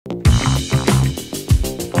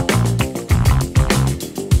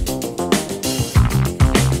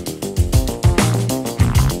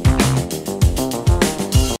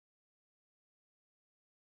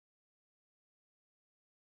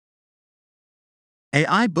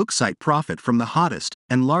AIBookSite profit from the hottest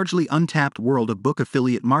and largely untapped world of book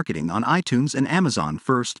affiliate marketing on iTunes and Amazon.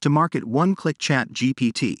 First to market one-click chat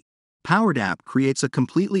GPT. Powered app creates a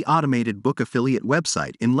completely automated book affiliate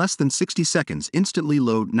website in less than 60 seconds. Instantly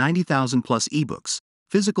load 90,000 plus ebooks,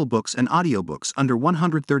 physical books and audiobooks under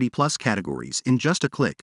 130 plus categories in just a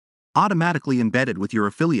click. Automatically embedded with your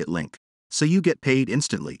affiliate link, so you get paid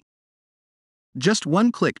instantly. Just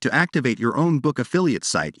one click to activate your own book affiliate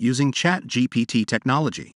site using ChatGPT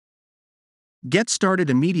technology. Get started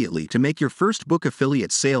immediately to make your first book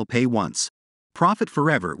affiliate sale pay once. Profit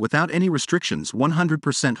forever without any restrictions.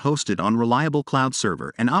 100% hosted on reliable cloud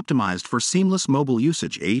server and optimized for seamless mobile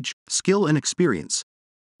usage. Age, skill and experience.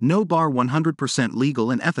 No bar. 100%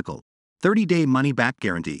 legal and ethical. 30-day money-back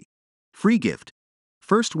guarantee. Free gift.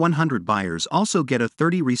 First 100 buyers also get a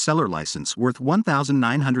 30 reseller license worth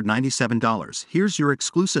 $1,997. Here's your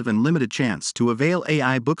exclusive and limited chance to avail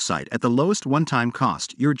AIBookSite at the lowest one-time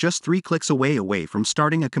cost. You're just 3 clicks away from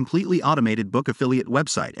starting a completely automated book affiliate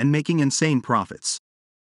website and making insane profits.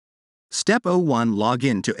 Step 01. Log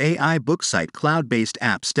in to AIBookSite cloud-based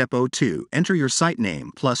app. Step 02. Enter your site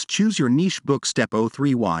name plus choose your niche book. Step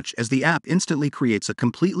 03. Watch as the app instantly creates a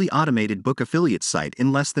completely automated book affiliate site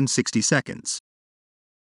in less than 60 seconds.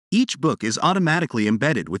 Each book is automatically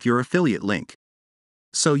embedded with your affiliate link,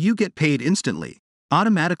 so you get paid instantly.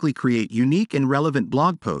 Automatically create unique and relevant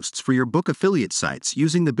blog posts for your book affiliate sites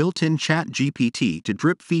using the built-in ChatGPT to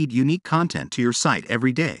drip feed unique content to your site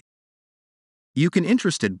every day. You can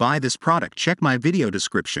interested buy this product. Check my video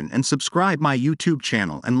description and subscribe my YouTube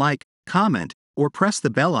channel and like, comment, or press the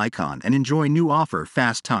bell icon and enjoy new offer.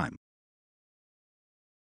 Fast time.